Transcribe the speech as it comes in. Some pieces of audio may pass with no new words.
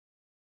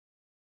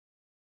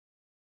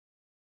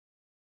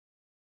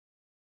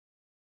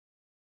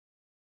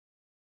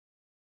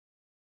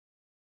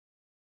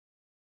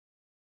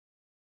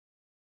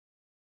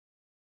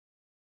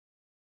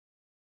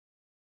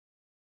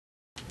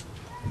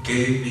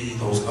gave me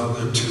those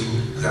other two.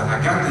 Because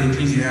I got the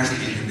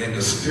Ecclesiastes, and then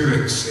the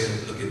Spirit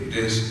said, look at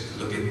this,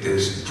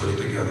 and put it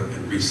together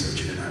and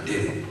research it. And I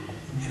did it.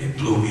 And it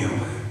blew me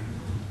away.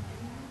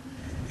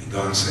 And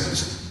God says,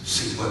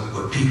 see,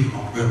 what people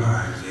don't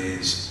realize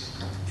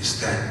is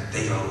that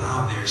they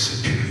allow their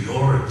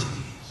superiorities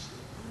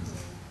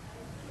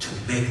to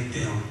make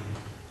them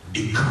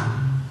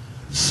become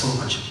so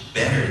much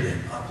better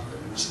than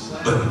others.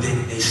 But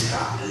then they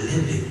stop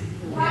living.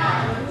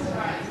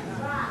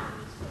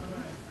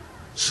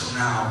 So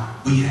now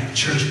we have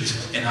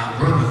churches in our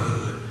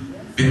brotherhood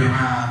been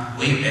around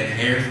waving that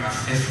hair for our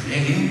fifth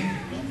again.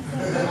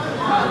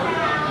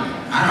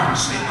 I don't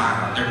say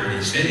my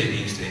liberty city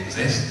needs to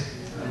exist.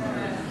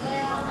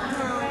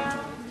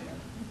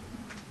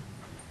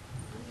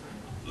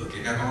 Look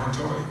at that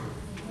auditorium.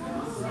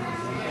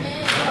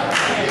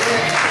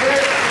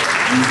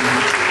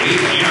 You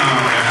know,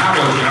 when I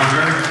was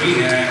younger, we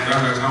had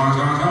brother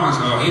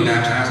so he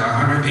baptized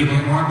 100 people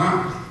in 1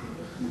 month.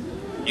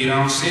 You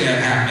don't see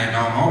that happening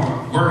no more.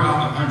 We're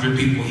all 100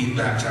 people he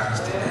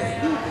baptized today.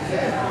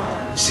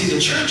 See, the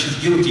church is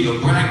guilty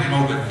of bragging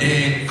over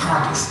dead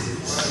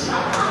carcasses.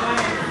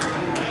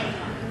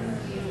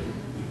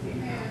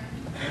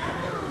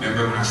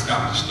 Remember when I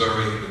stopped the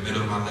story in the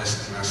middle of my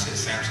lesson and I said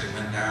Samson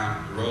went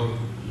down the road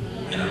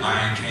and a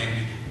lion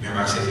came?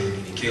 Remember I said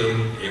he killed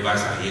him? Everybody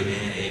said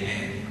amen,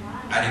 amen.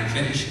 I didn't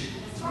finish it.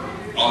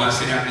 All I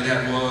said after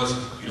that was,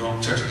 you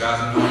don't touch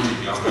God's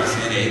anointing. Y'all start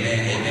saying amen,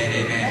 amen,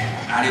 amen.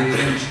 I didn't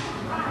finish it.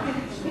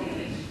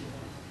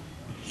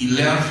 He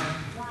left,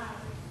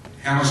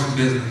 handled some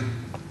business,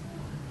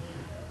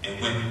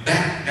 and went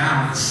back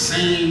down the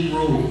same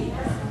road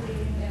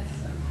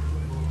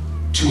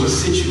to a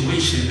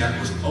situation that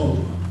was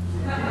over.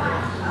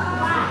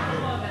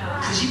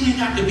 Because you didn't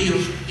have to be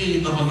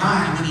afraid of a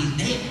lion when he's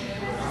dead.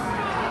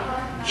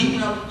 He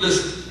went up,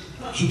 listen,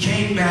 he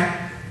came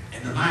back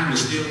and the lion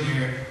was still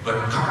there, but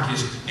the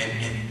carcass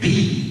and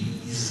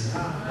bees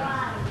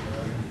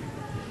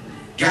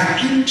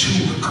got into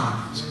the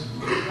carcass.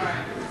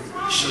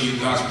 Show you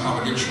God's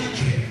providential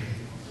care.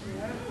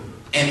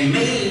 And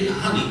made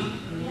honey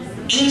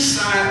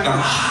inside the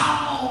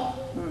hollow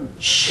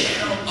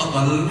shell of a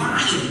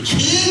lion,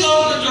 king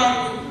of the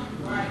jungle,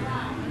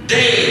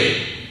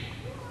 dead.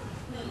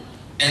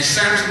 And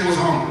Samson was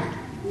hungry.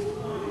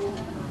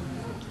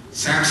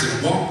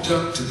 Samson walked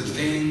up to the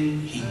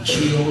thing he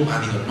killed by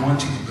the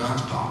anointing of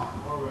God's power,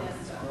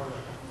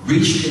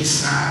 reached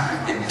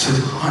inside and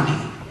took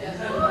honey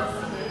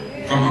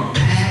from a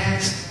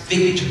past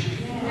victory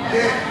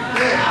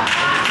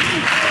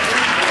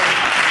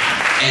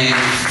and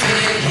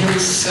fed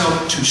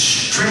himself to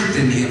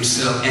strengthen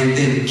himself and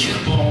then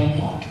kept on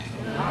walking.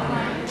 Now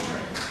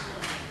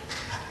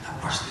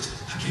watch this.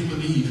 I can't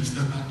believe the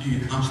stuff I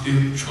did. I'm still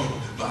in trouble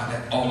by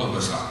that. All of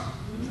us are.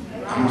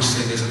 I'm going to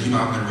say this. You know,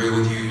 I've been real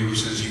with you ever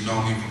since you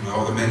know me from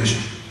all the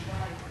ministry.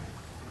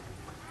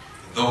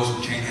 Those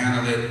who can't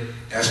handle it,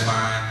 that's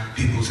fine.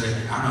 People say,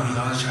 I know he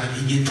always try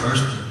to get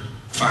personal.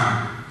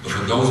 Fine. But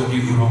for those of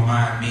you who don't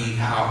mind me,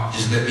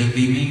 just let me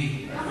be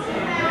me.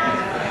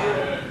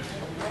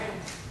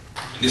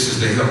 And this is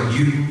to help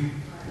you.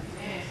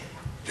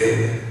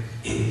 There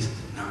is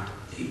not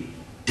a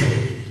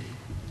day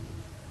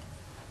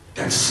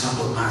that some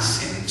of my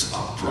sins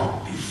are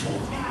brought before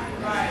me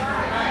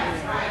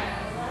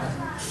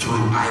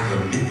through either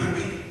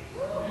memory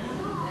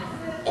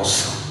or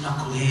some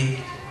knucklehead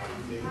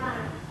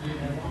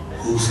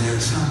who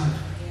says something.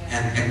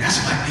 And that's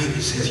why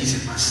David says, he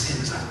said, my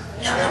sins are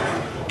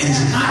ever. And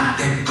it's not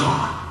that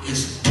God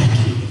is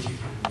picky with you.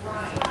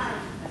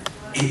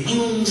 It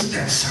means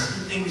that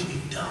certain things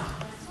we've done,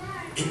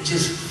 it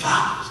just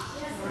follows.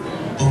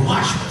 But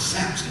watch what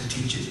Samson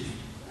teaches me.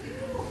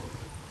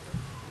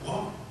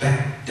 Walk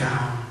back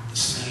down the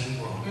same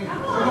road.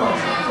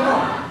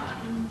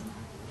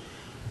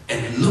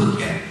 And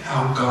look at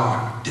how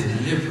God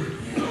delivered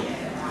you.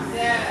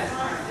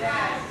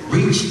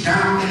 Reach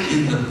down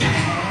in the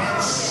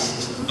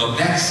past of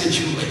that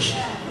situation.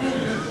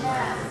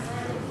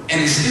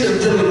 And instead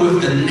of dealing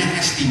with the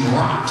nasty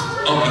rot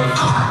of the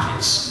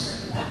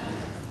carcass,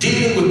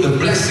 deal with the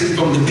blessing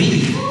from the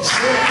bees.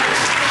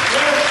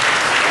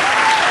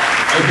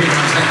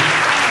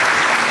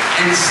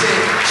 And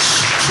said,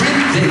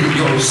 strengthen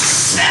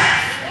yourself.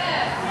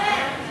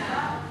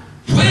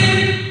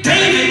 When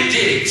David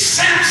did it,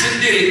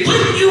 Samson did it,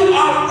 when you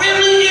are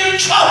really in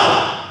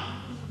trouble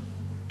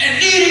and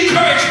need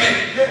encouragement,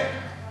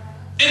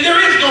 and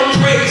there is no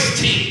praise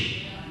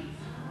team,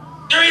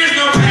 there is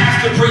no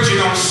pastor preaching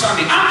on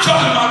Sunday. I'm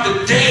talking about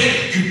the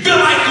day you feel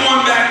like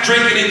going back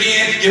drinking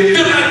again, you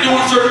feel like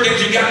doing certain things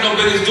you got no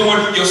business doing,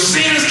 your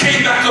sins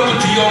came back up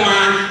into your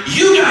mind,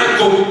 you gotta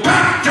go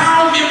back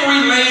down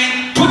memory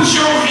lane, put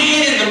your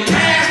hand in the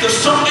past of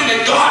something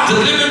that God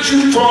delivered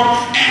you from,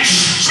 and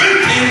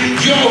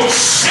strengthen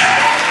yourself.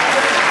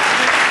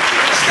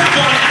 Stop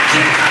on it.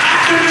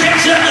 I couldn't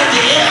catch up with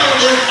the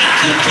elders, I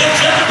couldn't catch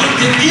up with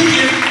the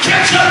deacon,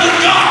 catch up with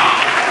God.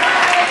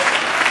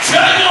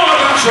 Tell him all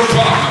about your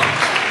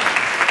problems.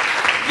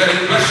 Let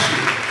him bless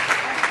you.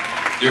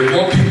 There are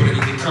more people that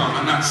need to come.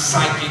 I'm not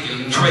psychic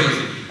and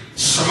crazy.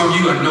 Some of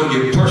you, I know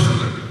you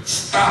personally.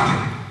 Stop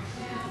it.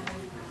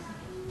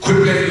 Quit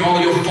letting all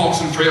your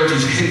faults and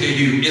frailties hinder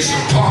you. It's a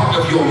part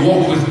of your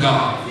walk with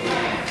God.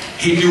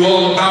 He knew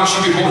all about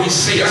you before he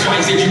said. That's why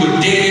he said you were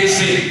dead in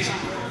sins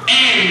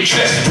and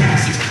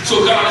trespasses.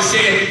 So God is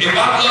saying, if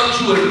I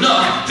loved you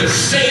enough to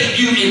save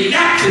you in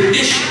that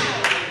condition,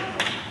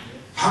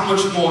 how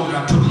much more did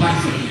I put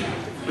life in you?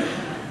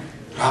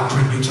 I'll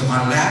bring you to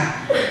my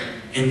lap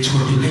into a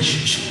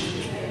relationship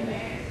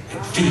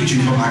and feed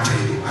you from my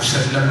table. I've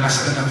said enough. I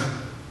said enough.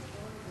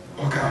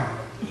 Walk out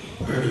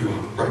wherever you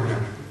are right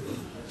now.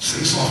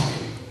 Sing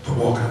softly, but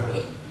walk out.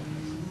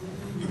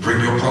 You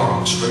bring your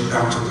problem straight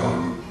down to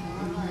God.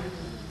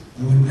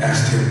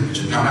 Ask him.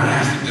 No, not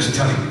ask him. Just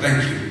tell him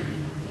thank you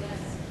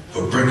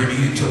for bringing me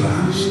into the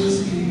house.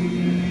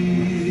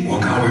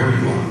 Walk out wherever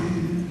you are.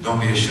 Don't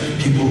be ashamed.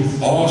 People,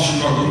 all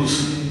struggles,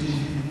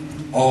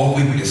 all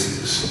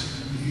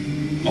weaknesses,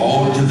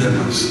 all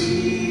dilemmas,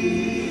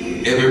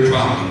 every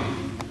problem,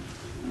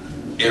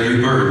 every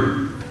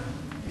burden,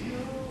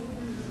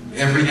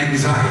 every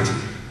anxiety,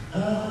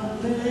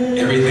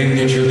 everything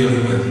that you're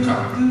dealing with,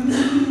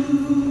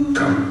 come.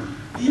 Come.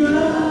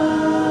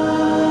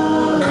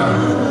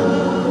 Come.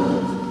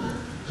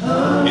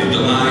 If the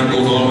line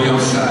goes all the way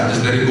outside,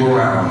 just let it go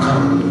around.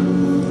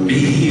 Come. Be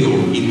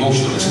healed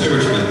emotionally,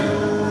 spiritually.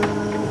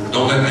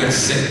 Don't let that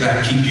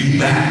setback keep you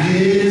back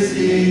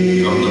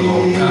from the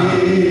Lord. Come.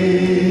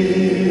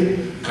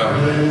 Come.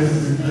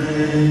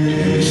 You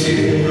may be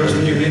seated.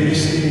 Person, you may be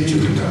seated. You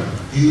can come.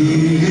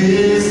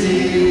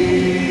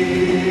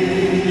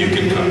 You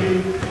can come.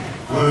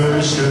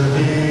 Worship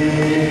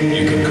him.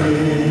 You can come.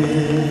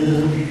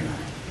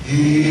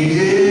 He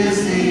is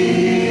here.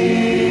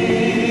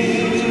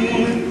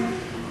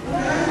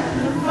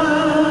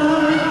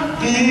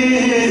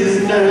 His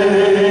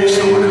name.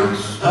 Someone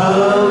else.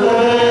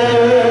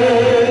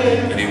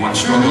 Anyone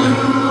struggling?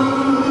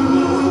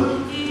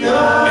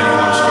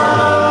 Anyone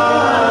struggling?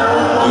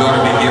 We ought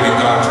to be giving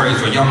God praise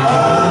for young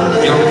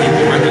people. Young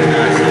people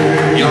recognize it.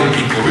 Young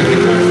people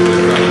recognize it.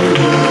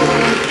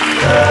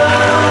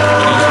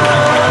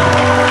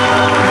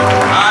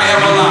 I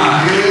am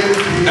alive.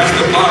 That's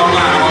the bottom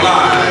line. I'm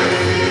alive.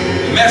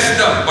 Messed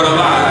up, but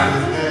alive.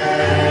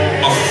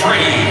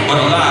 Afraid, but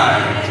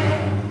alive.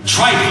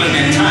 Trifling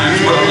at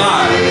times, but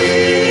alive.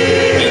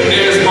 And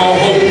there's more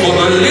hope for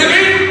the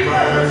living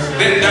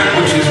than that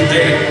which is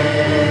dead.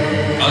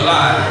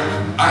 Alive.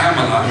 I am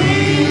alive.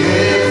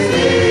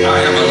 I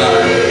am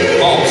alive.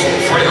 Faults,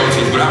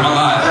 frailties, but I'm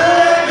alive.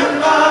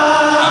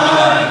 I'm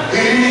alive.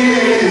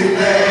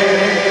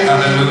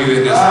 Hallelujah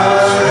in this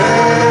house.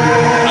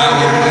 I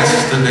will bless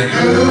the name.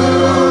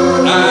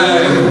 I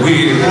will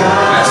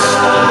bless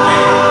the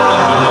name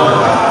of the Lord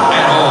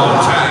at all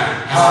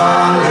times.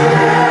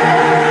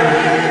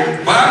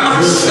 By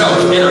myself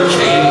in a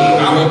cave,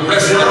 I will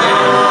bless the name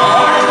of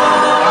God.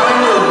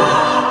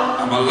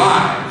 I'm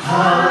alive.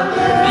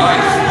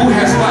 Life. Who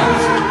has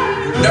life?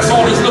 That's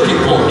all he's looking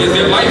for. Is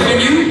there life in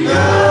you?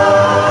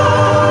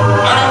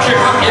 I don't care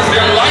how. Is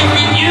there life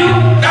in you?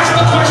 That's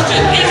the question.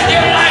 Is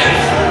there life?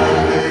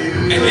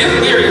 And if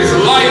there is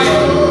life,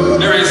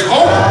 there is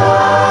hope.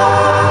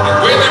 And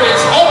where there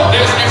is hope,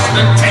 there's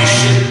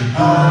expectation.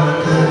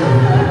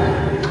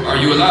 Are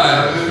you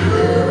alive?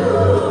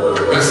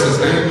 Bless his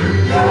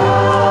name.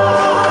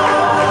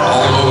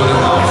 All over the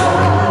house.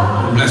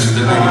 Bless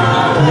the name of the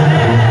Lord.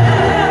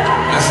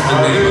 Bless the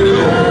name of the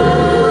Lord.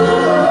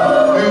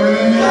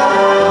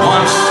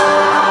 Once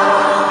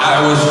I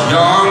was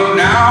young,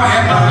 now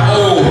am I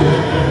old.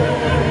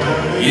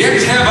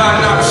 Yet have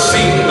I not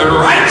seen the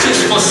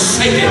righteous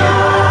forsaken,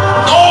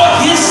 nor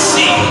his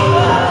seed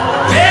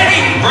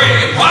begging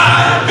bread.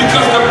 Why?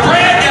 Because the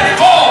bread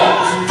that falls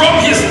from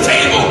his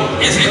table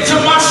is into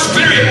my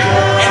spirit,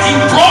 and he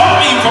brought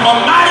me from a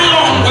mighty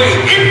long way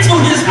into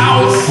his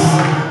house.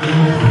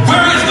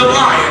 Where is the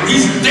lion?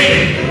 He's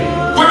dead.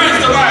 Where is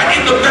the lion?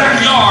 In the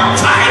backyard,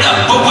 tied up.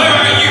 But where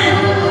are you?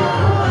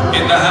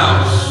 In the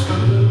house.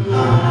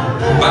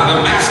 By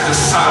the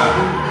master's side.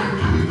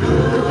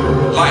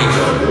 Life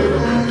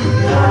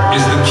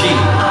is the key.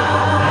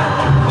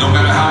 No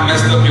matter how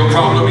messed up your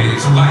problem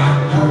is, life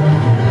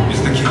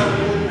is the key.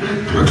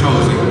 We're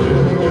closing.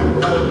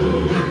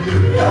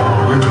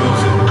 We're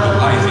closing.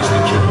 Life is the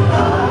key.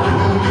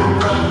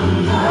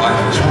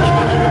 Life is the key.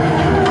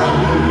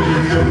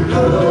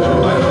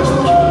 Life is the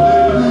key.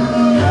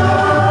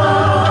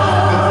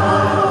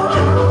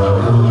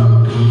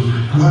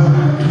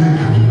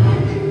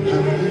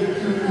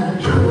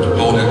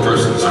 Hold that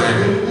person's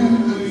hand.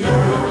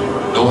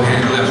 No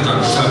hand left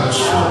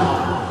untouched.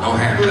 No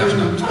hand left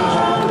untouched.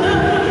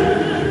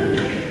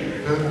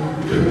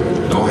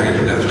 No hand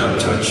left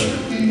untouched.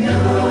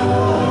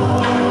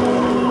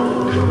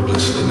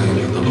 Bless the name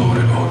of the Lord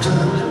at all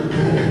times.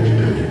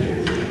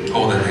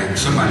 Hold that hand.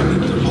 Somebody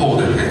needs to hold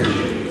that hand.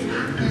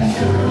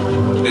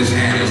 This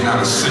hand is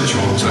not a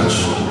sensual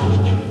touch.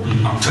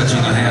 I'm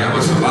touching the hand of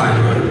a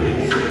survivor.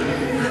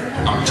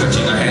 I'm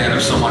touching the hand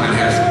of someone that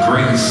has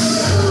grace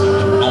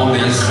on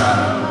their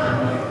side.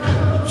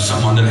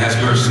 Someone that has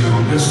mercy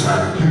on this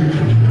side.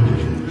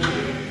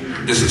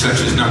 This touch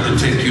is not to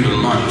take you to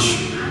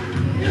lunch.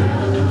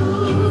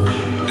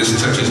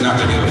 This touch is not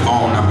to get a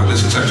phone number.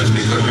 This touch is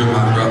because you're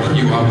my brother,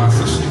 you are my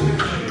sister.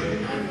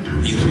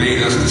 He's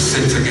made us to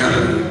sit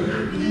together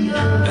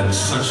at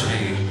such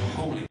a